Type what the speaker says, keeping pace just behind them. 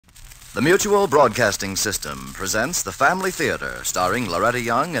The Mutual Broadcasting System presents The Family Theater, starring Loretta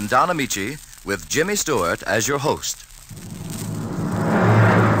Young and Don Amici, with Jimmy Stewart as your host.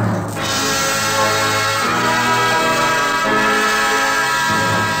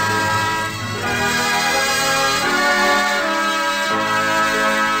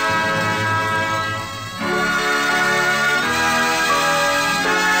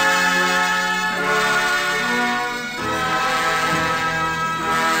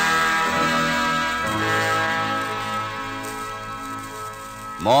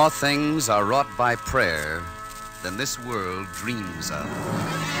 More things are wrought by prayer than this world dreams of.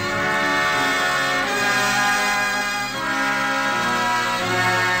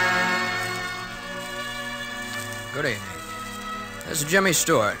 Good evening. This is Jimmy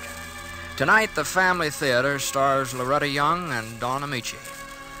Stewart. Tonight, the Family Theater stars Loretta Young and Don Amici.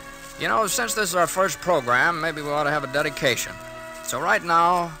 You know, since this is our first program, maybe we ought to have a dedication. So right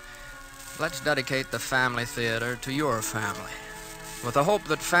now, let's dedicate the Family Theater to your family, with the hope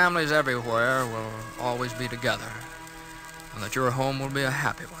that families everywhere will always be together, and that your home will be a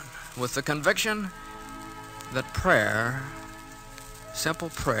happy one, with the conviction that prayer, simple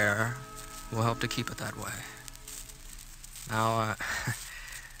prayer, will help to keep it that way. Now,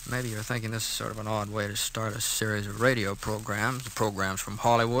 maybe you're thinking this is sort of an odd way to start a series of radio programs from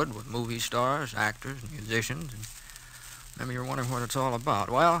Hollywood with movie stars, actors, and musicians, and maybe you're wondering what it's all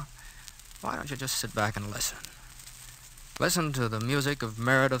about. Well, why don't you just sit back and listen? Listen to the music of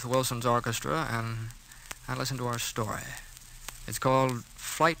Meredith Willson's orchestra and listen to our story. It's called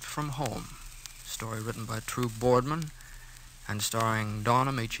Flight from Home, a story written by True Boardman and starring Don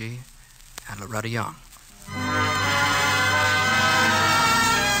Amici and Loretta Young.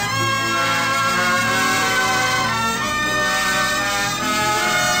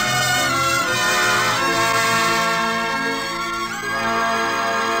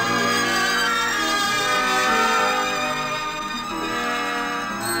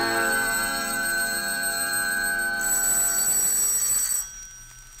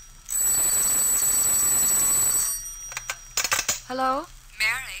 Hello?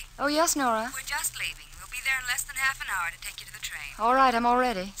 Mary? Oh, yes, Nora. We're just leaving. We'll be there in less than half an hour to take you to the train. All right, I'm all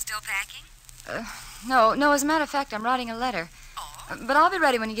ready. Still packing? No, as a matter of fact, I'm writing a letter. Oh? But I'll be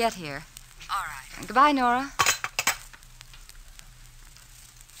ready when you get here. All right. Goodbye, Nora.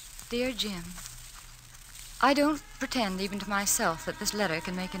 Dear Jim, I don't pretend even to myself that this letter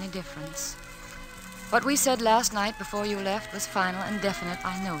can make any difference. What we said last night before you left was final and definite,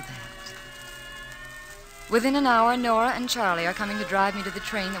 I know that. Within an hour, Nora and Charlie are coming to drive me to the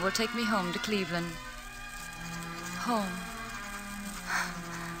train that will take me home to Cleveland. Home.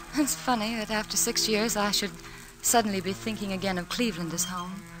 It's funny that after 6 years I should suddenly be thinking again of Cleveland as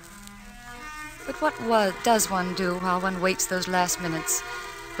home. But what does one do while one waits those last minutes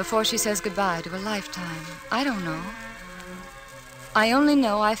before she says goodbye to a lifetime? I don't know. I only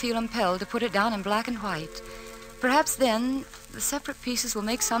know I feel impelled to put it down in black and white. Perhaps then the separate pieces will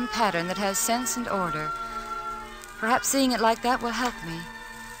make some pattern that has sense and order. Perhaps seeing it like that will help me,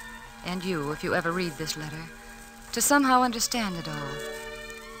 and you, if you ever read this letter, to somehow understand it all.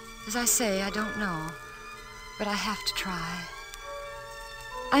 As I say, I don't know, but I have to try.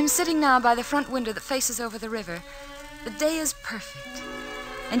 I'm sitting now by the front window that faces over the river. The day is perfect,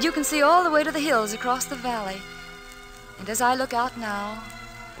 and you can see all the way to the hills across the valley. And as I look out now,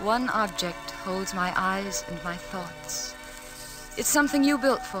 one object holds my eyes and my thoughts. It's something you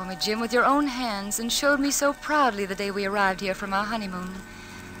built for me, Jim, with your own hands, and showed me so proudly the day we arrived here from our honeymoon.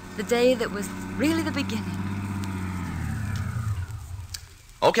 The day that was really the beginning.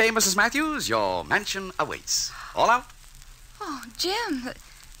 Okay, Mrs. Matthews, your mansion awaits. All out? Oh, Jim,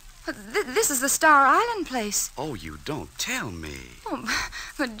 this is the Star Island place. Oh, you don't tell me. Oh,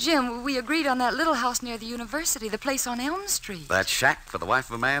 but Jim, we agreed on that little house near the university, the place on Elm Street. That shack for the wife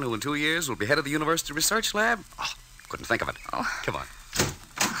of a man who in 2 years will be head of the university research lab? Oh, couldn't think of it. Oh. Come on.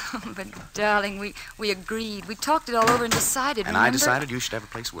 But, darling, we agreed. We talked it all over and decided, And remember? I decided you should have a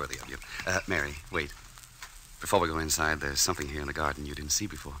place worthy of you. Mary, wait. Before we go inside, there's something here in the garden you didn't see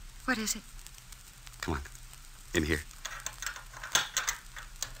before. What is it? Come on. In here.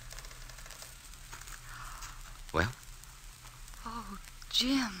 Well? Oh,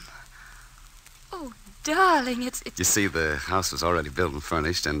 Jim. Oh, darling, it's... You see, the house was already built and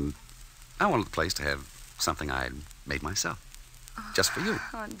furnished, and I wanted the place to have something I'd made myself. Just for you.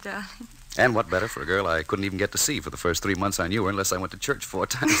 Oh, darling. And what better for a girl I couldn't even get to see for the first 3 months I knew her unless I went to church 4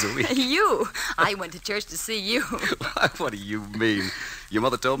 times a week. You? I went to church to see you. What do you mean? Your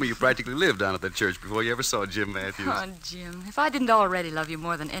mother told me you practically lived down at that church before you ever saw Jim Matthews. Oh, Jim, if I didn't already love you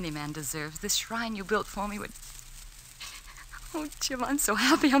more than any man deserves, this shrine you built for me would... Oh, Jim, I'm so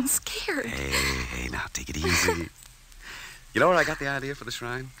happy I'm scared. Hey, now take it easy. You know where I got the idea for the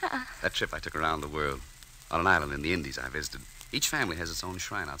shrine? That trip I took around the world. On an island in the Indies I visited. Each family has its own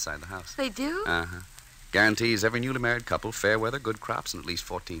shrine outside the house. They do? Uh-huh. Guarantees every newly married couple fair weather, good crops, and at least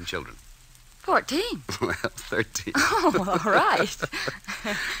 14 children. 14? Well, 13. Oh, all right.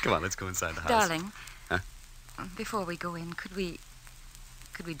 Come on, let's go inside the house. Darling. Huh? Before we go in, could we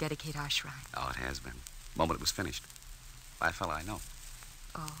dedicate our shrine? Oh, it has been. The moment it was finished. By a fella I know.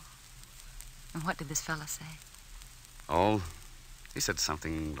 Oh. And what did this fella say? Oh, he said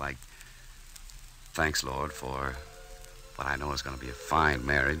something like, "Thanks, Lord, for what I know is going to be a fine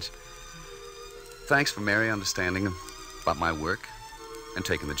marriage. Thanks for Mary understanding about my work and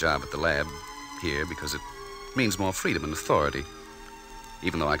taking the job at the lab here because it means more freedom and authority,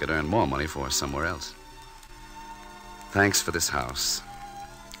 even though I could earn more money for it somewhere else. Thanks for this house,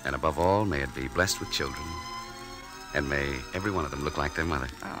 and above all, may it be blessed with children, and may every one of them look like their mother."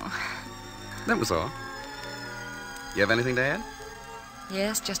 Oh. That was all. You have anything to add?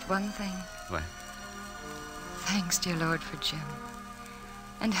 Yes, just one thing. What? Thanks, dear Lord, for Jim.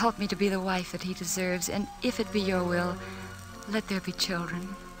 And help me to be the wife that he deserves. And if it be your will, let there be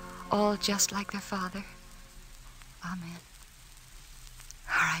children, all just like their father. Amen.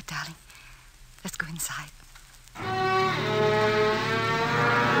 All right, darling. Let's go inside.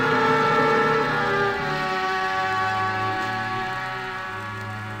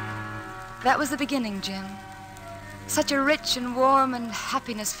 That was the beginning, Jim. Such a rich and warm and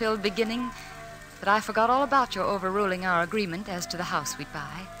happiness-filled beginning that I forgot all about your overruling our agreement as to the house we'd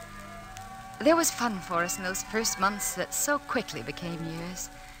buy. There was fun for us in those first months that so quickly became years.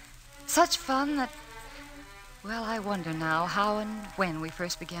 Such fun that, well, I wonder now how and when we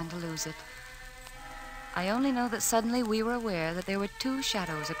first began to lose it. I only know that suddenly we were aware that there were two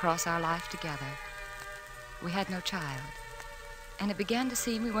shadows across our life together. We had no child, and it began to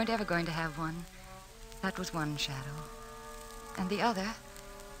seem we weren't ever going to have one. That was one shadow. And the other,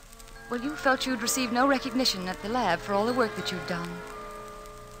 well, you felt you'd received no recognition at the lab for all the work that you'd done.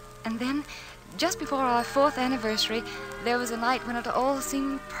 And then, just before our 4th anniversary, there was a night when it all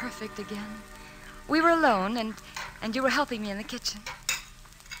seemed perfect again. We were alone, and you were helping me in the kitchen.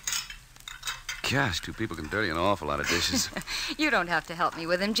 Gosh, two people can dirty an awful lot of dishes. You don't have to help me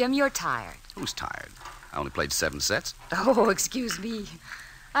with them, Jim. You're tired. Who's tired? I only played 7 sets. Oh, excuse me.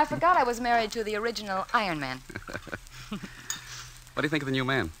 I forgot I was married to the original Iron Man. What do you think of the new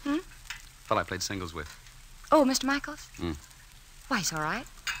man? Fellow I played singles with. Oh, Mr. Michaels? Hmm. Why, he's all right.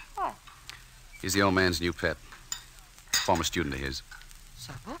 What? He's the old man's new pet. Former student of his.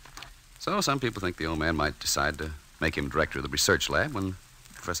 So? So some people think the old man might decide to make him director of the research lab when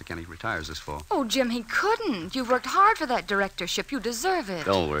Professor Kenny retires this fall. Oh, Jim, he couldn't. You've worked hard for that directorship. You deserve it.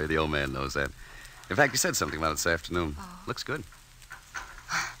 Don't worry, the old man knows that. In fact, he said something about it this afternoon. Oh. Looks good.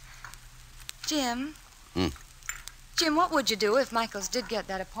 Jim? Jim, what would you do if Michaels did get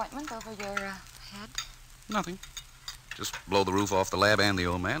that appointment over your head? Nothing. Just blow the roof off the lab and the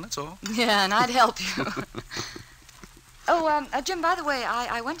old man, that's all. Yeah, and I'd help you. Jim, by the way,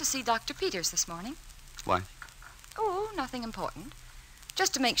 I went to see Dr. Peters this morning. Why? Oh, nothing important.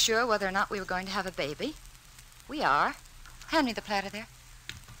 Just to make sure whether or not we were going to have a baby. We are. Hand me the platter there.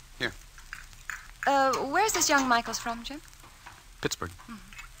 Here. Where's this young Michaels from, Jim? Pittsburgh.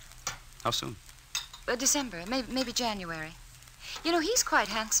 How soon? December, maybe January. You know, he's quite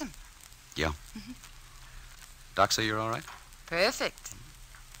handsome. Yeah. Doc say you're all right? Perfect.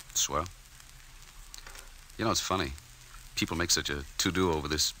 Swell. You know, it's funny. People make such a to-do over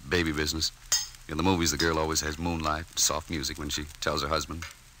this baby business. In the movies, the girl always has moonlight, soft music when she tells her husband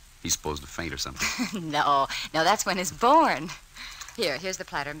he's supposed to faint or something. No, that's when he's born. Here's the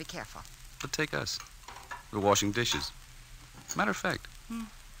platter, and be careful. But take us. We're washing dishes. Matter of fact,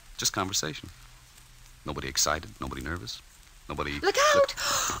 just conversation. Nobody excited, nobody nervous, nobody... Look out!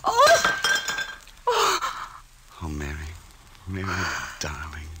 Oh! Oh, Mary. Mary,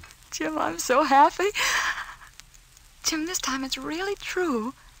 darling. Jim, I'm so happy. Jim, this time it's really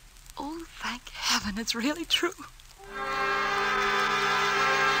true. Oh, thank heaven, it's really true.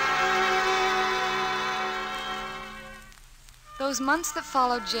 Those months that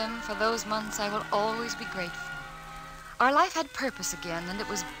followed, Jim, for those months I will always be grateful. Our life had purpose again, and it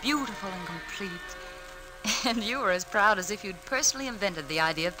was beautiful and complete. And you were as proud as if you'd personally invented the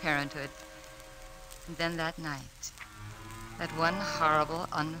idea of parenthood. And then that night, that one horrible,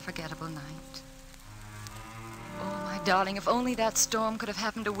 unforgettable night. Oh, my darling, if only that storm could have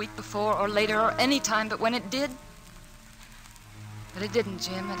happened a week before or later or any time, but when it did... But it didn't,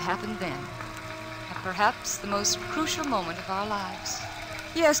 Jim. It happened then. At perhaps the most crucial moment of our lives.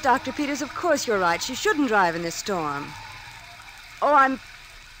 Yes, Dr. Peters, of course you're right. She shouldn't drive in this storm. Oh,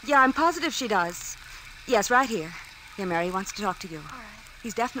 I'm positive she does. Yes, right here. Here, Mary, he wants to talk to you. All right.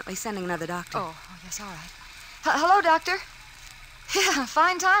 He's definitely sending another doctor. Oh, yes, all right. Hello, Doctor. Yeah,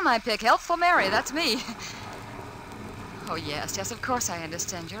 fine time I pick. Healthful Mary, that's me. Oh, yes, of course I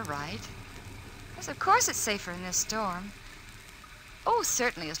understand. You're right. Yes, of course it's safer in this storm. Oh,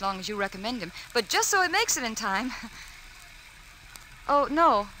 certainly, as long as you recommend him. But just so he makes it in time. Oh,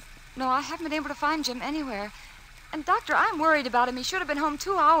 no. No, I haven't been able to find Jim anywhere. And, Doctor, I'm worried about him. He should have been home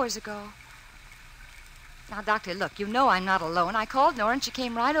 2 hours ago. Now, Doctor, look, you know I'm not alone. I called Nora and she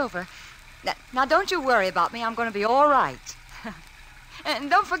came right over. Now, don't you worry about me. I'm going to be all right. And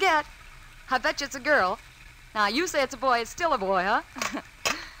don't forget, I bet you it's a girl. Now, you say it's a boy. It's still a boy, huh?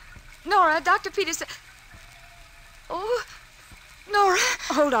 Nora, Dr. Peters said... Oh, Nora.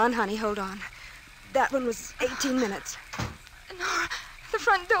 Hold on, honey, hold on. That one was 18 minutes. Nora, the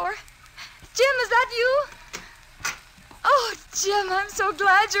front door. Jim, is that you? Oh, Jim, I'm so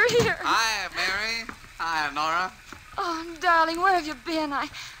glad you're here. Hi, Mary. Hi, Nora. Oh, darling, where have you been?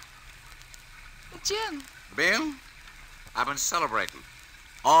 Jim. Been? I've been celebrating.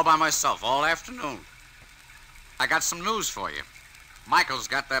 All by myself, all afternoon. I got some news for you. Michael's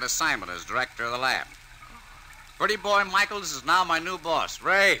got that assignment as director of the lab. Pretty boy Michaels is now my new boss.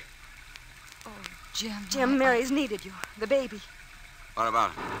 Ray. Oh, Jim. Jim, Mary's needed you. The baby. What about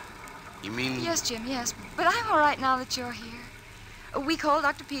it? You mean... Yes, Jim, yes. But I'm all right now that you're here. We called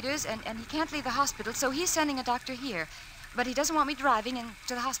Dr. Peters, and he can't leave the hospital, so he's sending a doctor here. But he doesn't want me driving into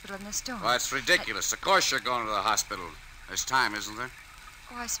the hospital in this storm. Well, that's ridiculous. Of course you're going to the hospital. There's time, isn't there?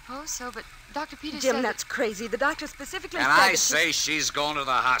 Oh, I suppose so, but Dr. Peters Jim, said... that's crazy. The doctor specifically And said I that say she's going to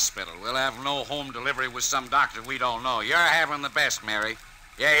the hospital. We'll have no home delivery with some doctor we don't know. You're having the best, Mary.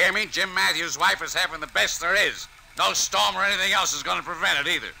 You hear me? Jim Matthews' wife is having the best there is. No storm or anything else is going to prevent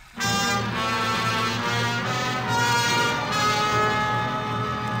it either.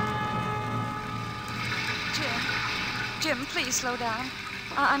 Jim, please slow down.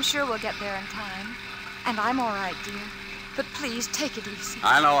 I'm sure we'll get there in time. And I'm all right, dear. But please, take it easy.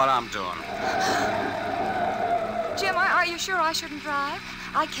 I know what I'm doing. Jim, are you sure I shouldn't drive?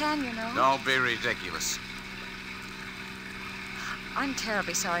 I can, you know. Don't be ridiculous. I'm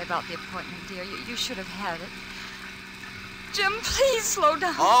terribly sorry about the appointment, dear. You should have had it. Jim, please slow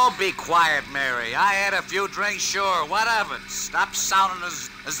down. Oh, be quiet, Mary. I had a few drinks, sure. What of it? Stop sounding as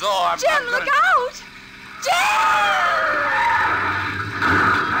though I'm... Jim, look out! Jim!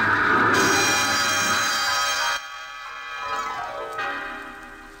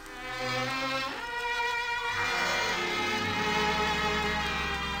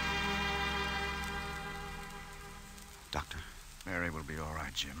 Doctor? Mary will be all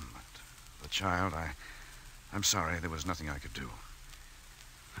right, Jim. But the child, I'm sorry. There was nothing I could do.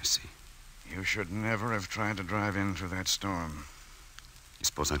 I see. You should never have tried to drive in through that storm. You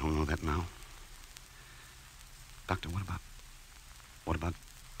suppose I don't know that now? Doctor, what about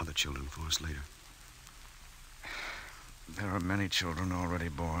other children for us later? There are many children already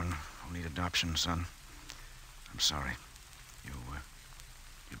born who need adoption, son. I'm sorry.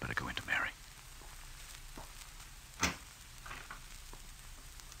 You'd better go into Mary.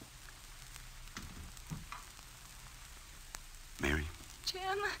 Mary? Jim.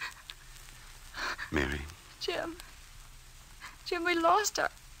 Mary? Jim, we lost our...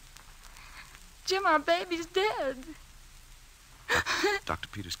 Jim, our baby's dead. Dr.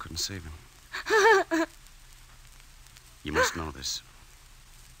 Peters couldn't save him. You must know this.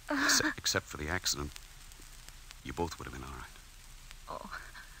 Except for the accident, you both would have been all right. Oh.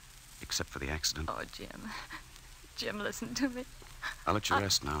 Except for the accident. Oh, Jim. Jim, listen to me. I'll let you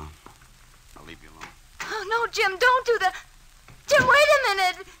rest now. I'll leave you alone. Oh, no, Jim, don't do that. Jim, wait a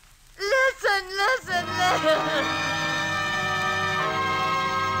minute. Listen.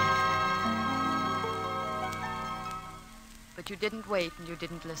 But you didn't wait and you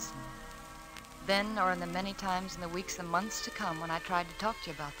didn't listen. Then, or in the many times in the weeks and months to come when I tried to talk to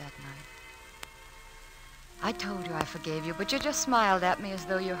you about that night. I told you I forgave you, but you just smiled at me as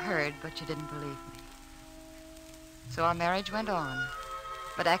though you heard, but you didn't believe me. So our marriage went on.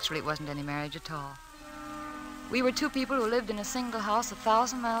 But actually, it wasn't any marriage at all. We were two people who lived in a single house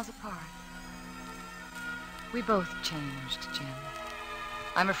 1,000 miles apart. We both changed, Jim.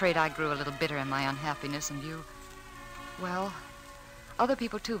 I'm afraid I grew a little bitter in my unhappiness, and you... Well, other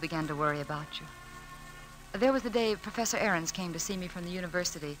people, too, began to worry about you. There was the day Professor Ahrens came to see me from the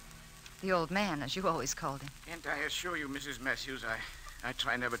university. The old man, as you always called him. And I assure you, Mrs. Matthews, I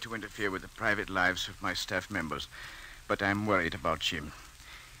try never to interfere with the private lives of my staff members. But I'm worried about Jim.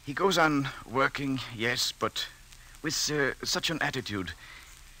 He goes on working, yes, but with such an attitude.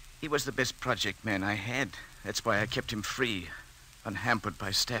 He was the best project man I had. That's why I kept him free. unhampered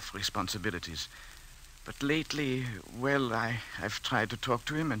by staff responsibilities. But lately, well, I've tried to talk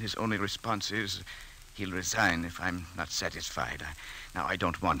to him, and his only response is he'll resign if I'm not satisfied. Now, I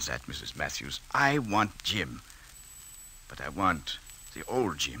don't want that, Mrs. Matthews. I want Jim. But I want the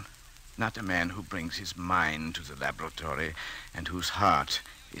old Jim, not a man who brings his mind to the laboratory and whose heart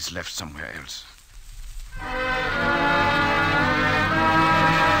is left somewhere else.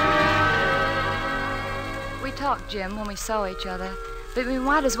 We talked, Jim, when we saw each other, but we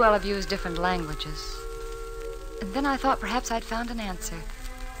might as well have used different languages. And then I thought perhaps I'd found an answer.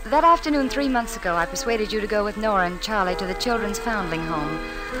 That afternoon 3 months ago, I persuaded you to go with Nora and Charlie to the Children's Foundling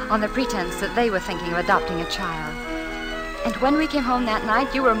Home on the pretense that they were thinking of adopting a child. And when we came home that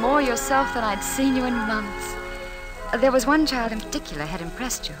night, you were more yourself than I'd seen you in months. There was one child in particular had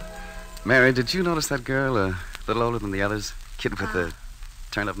impressed you. Mary, did you notice that girl, a little older than the others? Kid with the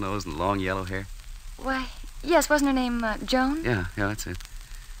turned-up nose and long yellow hair? Why, yes, wasn't her name Joan? Yeah, that's it.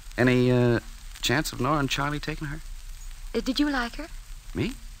 Any chance of Nora and Charlie taking her? Did you like her?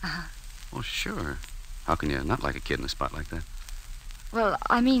 Me? Uh-huh. Well, sure. How can you not like a kid in a spot like that? Well,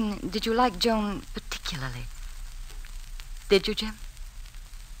 I mean, did you like Joan particularly? Did you, Jim?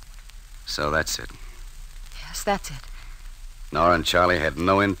 So that's it. Yes, that's it. Nora and Charlie had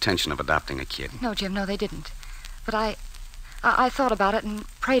no intention of adopting a kid. No, Jim, no, they didn't. But I thought about it and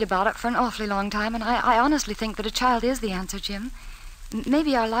prayed about it for an awfully long time, and I honestly think that a child is the answer, Jim.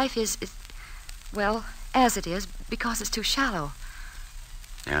 Maybe our life is, well, as it is, because it's too shallow.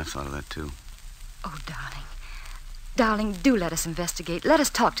 Yeah, I thought of that, too. Oh, darling. Darling, do let us investigate. Let us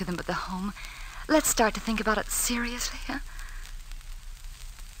talk to them at the home. Let's start to think about it seriously, huh?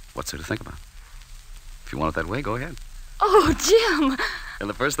 What's there to think about? If you want it that way, go ahead. Oh, Jim! And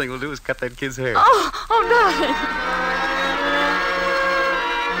the first thing we'll do is cut that kid's hair. Oh, darling!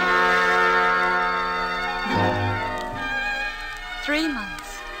 3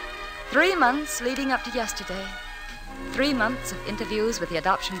 months. 3 months leading up to yesterday. 3 months of interviews with the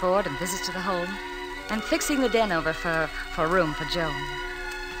adoption board and visits to the home, and fixing the den over for room for Joan.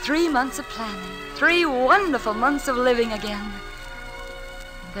 3 months of planning. 3 wonderful months of living again.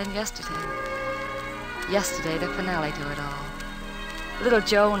 And then yesterday, the finale to it all. Little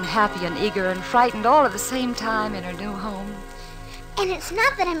Joan, happy and eager and frightened all at the same time in her new home. And it's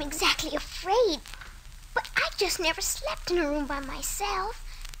not that I'm exactly afraid, but I just never slept in a room by myself.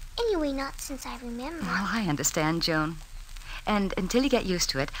 Anyway, not since I remember. Well, I understand, Joan. And until you get used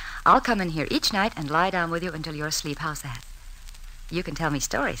to it, I'll come in here each night and lie down with you until you're asleep. How's that? You can tell me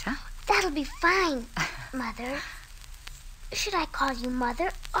stories, huh? That'll be fine, Mother. Should I call you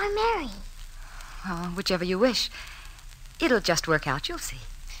Mother or Mary? Well, whichever you wish. It'll just work out, you'll see.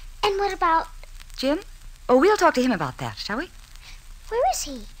 And what about... Jim? Oh, we'll talk to him about that, shall we? Where is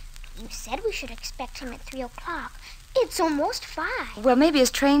he? You said we should expect him at 3 o'clock. It's almost 5. Well, maybe his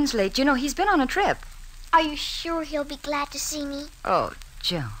train's late. You know, he's been on a trip. Are you sure he'll be glad to see me? Oh,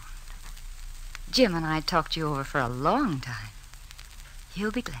 Joan. Jim and I talked you over for a long time.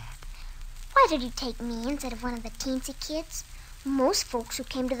 He'll be glad. Why did you take me instead of one of the teensy kids? Most folks who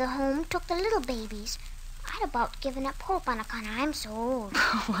came to the home took the little babies. I'd about given up hope on account I'm so old.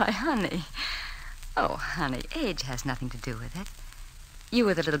 Why, honey. Oh, honey, age has nothing to do with it. You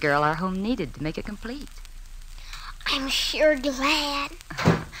were the little girl our home needed to make it complete. I'm sure glad.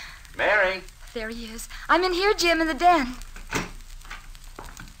 Mary! There he is. I'm in here, Jim, in the den.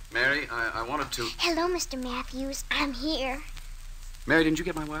 Mary, I wanted to... Hello, Mr. Matthews. I'm here. Mary, didn't you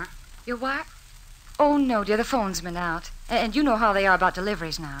get my wire? Your what? Oh, no, dear, the phone's been out. And you know how they are about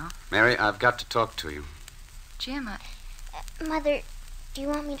deliveries now. Mary, I've got to talk to you. Jim, Mother, do you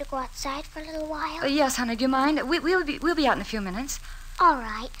want me to go outside for a little while? Yes, honey, do you mind? We'll be out in a few minutes. All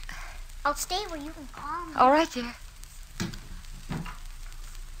right. I'll stay where you can call me. All right, dear.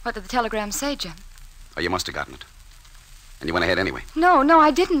 What did the telegram say, Jim? Oh, you must have gotten it. And you went ahead anyway. No,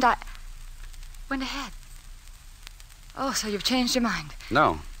 I didn't. I went ahead. Oh, so you've changed your mind.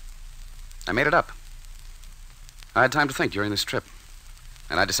 No. I made it up. I had time to think during this trip.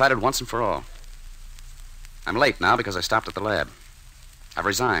 And I decided once and for all. I'm late now because I stopped at the lab. I've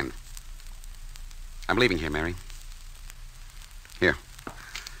resigned. I'm leaving here, Mary. Here.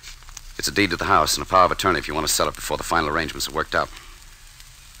 It's a deed to the house and a power of attorney if you want to sell it before the final arrangements are worked out.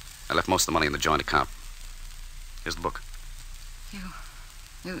 I left most of the money in the joint account. Here's the book.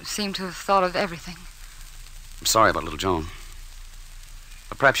 You seem to have thought of everything. I'm sorry about little Joan.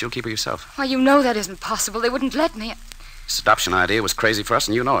 But perhaps you'll keep her yourself. Why, you know that isn't possible. They wouldn't let me. This adoption idea was crazy for us,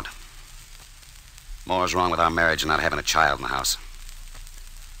 and you know it. More's wrong with our marriage and not having a child in the house.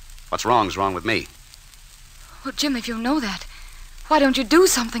 What's wrong is wrong with me. Well, Jim, if you know that, why don't you do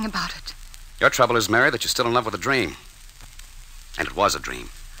something about it? Your trouble is, Mary, that you're still in love with a dream. And it was a dream.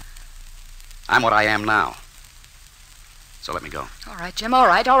 I'm what I am now. So let me go. All right, Jim, all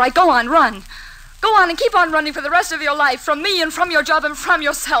right. Go on, run. Go on and keep on running for the rest of your life, from me and from your job and from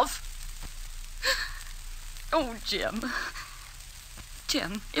yourself. Oh, Jim.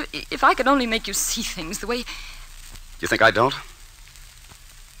 Jim, if I could only make you see things the way... You think I don't?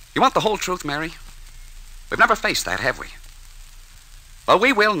 You want the whole truth, Mary? We've never faced that, have we? Well,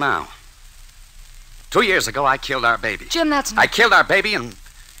 we will now. 2 years ago, I killed our baby. Jim, that's not... I killed our baby and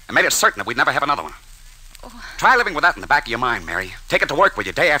made it certain that we'd never have another one. Oh. Try living with that in the back of your mind, Mary. Take it to work with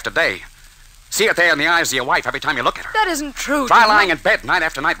you day after day. See it there in the eyes of your wife every time you look at her. That isn't true, Try Jim. lying in bed night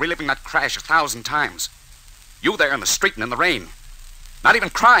after night, reliving that crash 1,000 times. You there in the street and in the rain. Not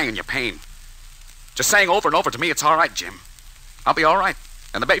even crying in your pain. Just saying over and over to me, it's all right, Jim. I'll be all right,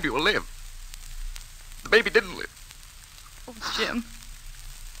 and the baby will live. The baby didn't live. Oh, Jim.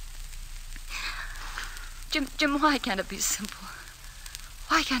 Jim, why can't it be simple?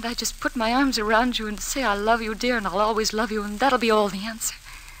 Why can't I just put my arms around you and say I love you, dear, and I'll always love you, and that'll be all the answer?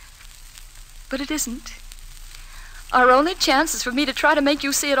 But it isn't. Our only chance is for me to try to make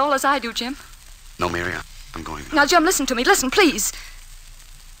you see it all as I do, Jim. No, Mary, I'm going. Now, Jim, listen to me. Listen, please.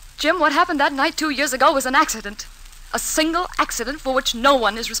 Jim, what happened that night 2 years ago was an accident. A single accident for which no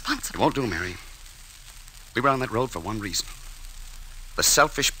one is responsible. It won't do, Mary. We were on that road for one reason. The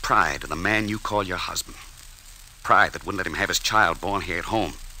selfish pride of the man you call your husband. Pride that wouldn't let him have his child born here at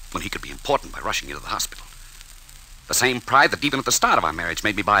home when he could be important by rushing you to the hospital. The same pride that even at the start of our marriage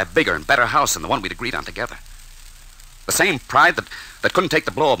made me buy a bigger and better house than the one we'd agreed on together. The same pride that couldn't take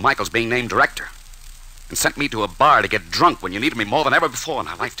the blow of Michael's being named director and sent me to a bar to get drunk when you needed me more than ever before in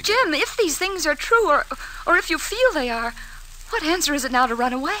our life together. Jim, if these things are true, or if you feel they are, what answer is it now to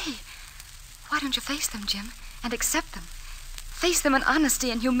run away? Why don't you face them, Jim, and accept them? Face them in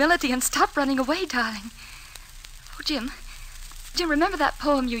honesty and humility and stop running away, darling. Oh, Jim, remember that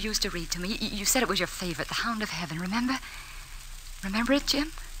poem you used to read to me? You said it was your favorite, The Hound of Heaven, remember? Remember it,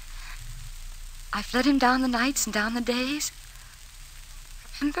 Jim? I fled him down the nights and down the days.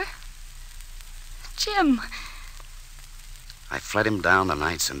 Remember? Jim. I fled him down the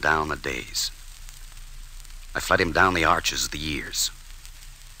nights and down the days. I fled him down the arches of the years.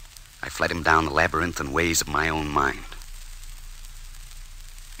 I fled him down the labyrinthine ways of my own mind.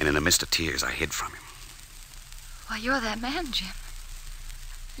 And in the mist of tears, I hid from him. Why, you're that man, Jim.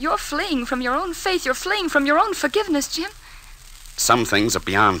 You're fleeing from your own faith. You're fleeing from your own forgiveness, Jim. Some things are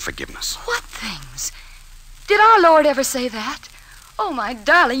beyond forgiveness. What things? Did our Lord ever say that? Oh, my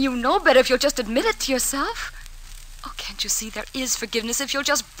darling, you know better if you'll just admit it to yourself. Oh, can't you see there is forgiveness if you'll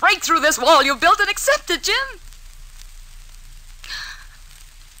just break through this wall you built and accept it, Jim?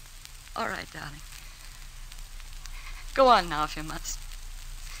 All right, darling. Go on now if you must.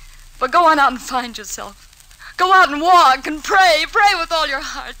 But go on out and find yourself. Go out and walk and pray. Pray with all your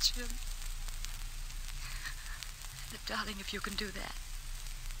heart, Jim. But, darling, if you can do that,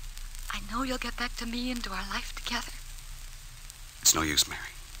 I know you'll get back to me and to our life together. It's no use, Mary.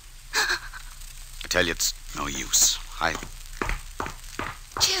 I tell you, it's no use.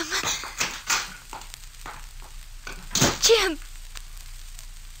 Jim. Jim.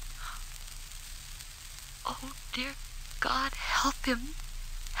 Oh, dear God, help him.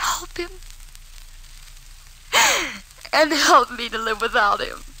 Help him. And help me to live without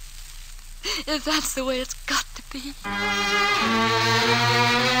him. If that's the way it's got to be.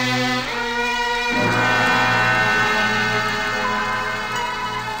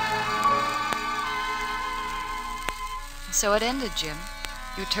 So it ended, Jim.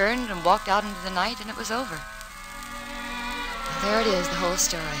 You turned and walked out into the night, and it was over. There it is, the whole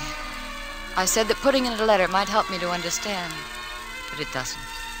story. I said that putting in a letter might help me to understand, but it doesn't.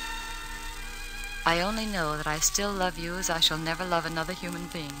 I only know that I still love you as I shall never love another human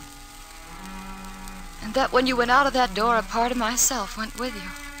being. And that when you went out of that door, a part of myself went with you.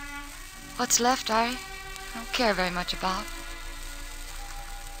 What's left, I don't care very much about.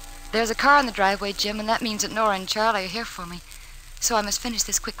 There's a car in the driveway, Jim, and that means that Nora and Charlie are here for me. So I must finish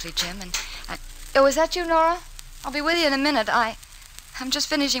this quickly, Jim, Oh, is that you, Nora? I'll be with you in a minute. I'm just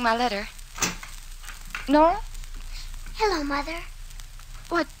finishing my letter. Nora? Hello, Mother.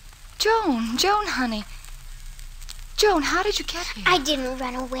 What? Joan, honey. Joan, how did you get here? I didn't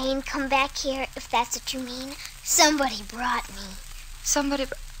run away and come back here, if that's what you mean. Somebody brought me. Somebody...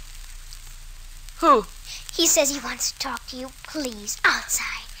 Who? He says he wants to talk to you. Please,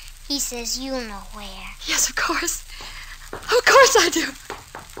 outside. He says you'll know where. Yes, of course. Of course I do.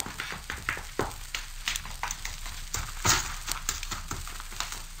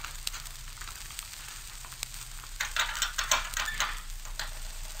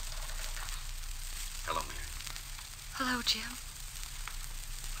 Hello, Mary. Hello, Jim.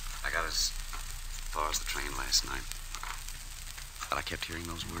 far as the train last night. But I kept hearing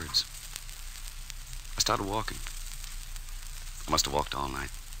those words. I started walking. I must have walked all night.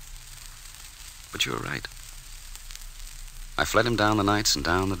 But you were right. I fled him down the nights and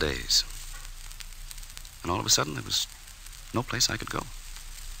down the days. And all of a sudden, there was no place I could go.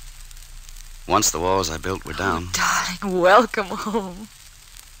 Once the walls I built were down. Oh, darling, welcome home.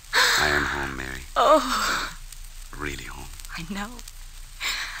 I am home, Mary. Oh, Really home. I know.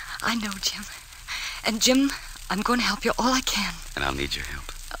 I know, Jim. And, Jim, I'm going to help you all I can. And I'll need your help.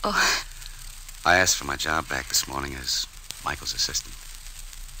 Oh, I asked for my job back this morning as Michael's assistant.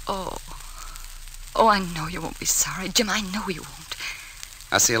 oh. Oh, I know you won't be sorry. Jim, I know you won't.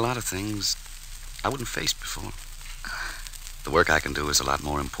 I see a lot of things I wouldn't face before. The work I can do is a lot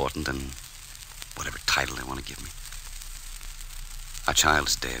more important than whatever title they want to give me. Our child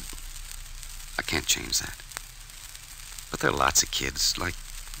is dead. I can't change that. But there are lots of kids, like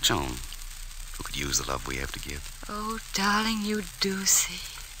Joan, who could use the love we have to give. Oh, darling, you do see.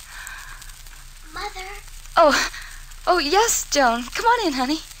 Mother. Oh, yes, Joan. Come on in,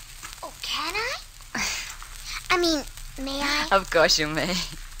 honey. Oh, can I? I mean, may I? Of course you may.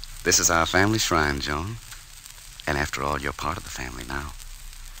 This is our family shrine, Joan. And after all, you're part of the family now.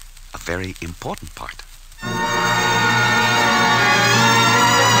 A very important part.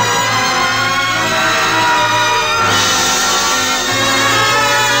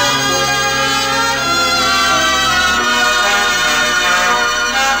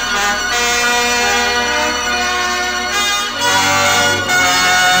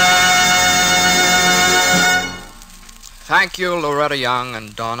 Thank you, Loretta Young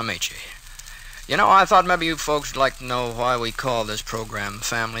and Dawn Amici. You know, I thought maybe you folks would like to know why we call this program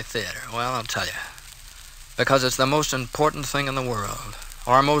Family Theater. Well, I'll tell you. Because it's the most important thing in the world.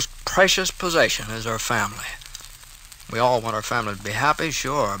 Our most precious possession is our family. We all want our family to be happy,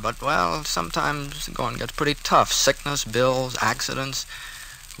 sure, but, well, sometimes going gets pretty tough. Sickness, bills, accidents,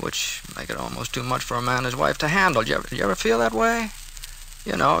 which make it almost too much for a man and his wife to handle. You ever feel that way?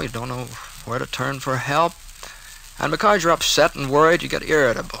 You know, you don't know where to turn for help. And because you're upset and worried, you get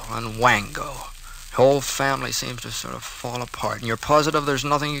irritable and wango. The whole family seems to sort of fall apart, and you're positive there's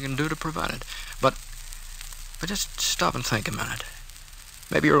nothing you can do to prevent it. But just stop and think a minute.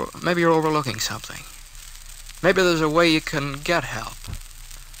 Maybe you're overlooking something. Maybe there's a way you can get help.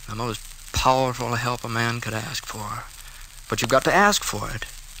 The most powerful help a man could ask for. But you've got to ask for it.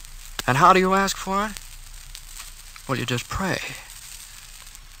 And how do you ask for it? Well, you just pray.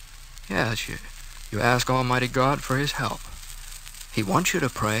 Yes, you ask Almighty God for his help. He wants you to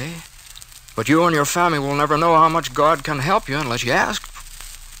pray, but you and your family will never know how much God can help you unless you ask.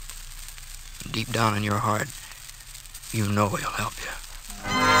 Deep down in your heart, you know he'll help you.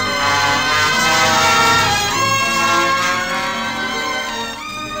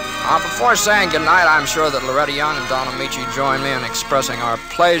 Before saying goodnight, I'm sure that Loretta Young and Dawn Amici join me in expressing our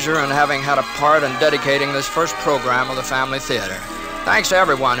pleasure in having had a part in dedicating this first program of the Family Theater. Thanks to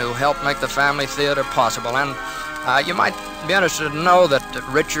everyone who helped make the Family Theater possible. And you might be interested to know that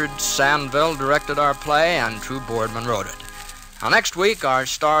Richard Sandville directed our play and True Boardman wrote it. Now, next week, our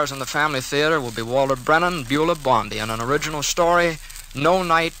stars in the Family Theater will be Walter Brennan and Beulah Bondi in an original story, No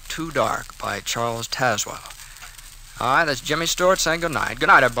Night Too Dark, by Charles Tazewell. All right, that's Jimmy Stewart saying good night. Good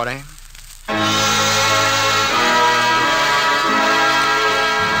night, everybody.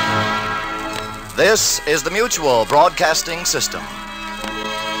 This is the Mutual Broadcasting System.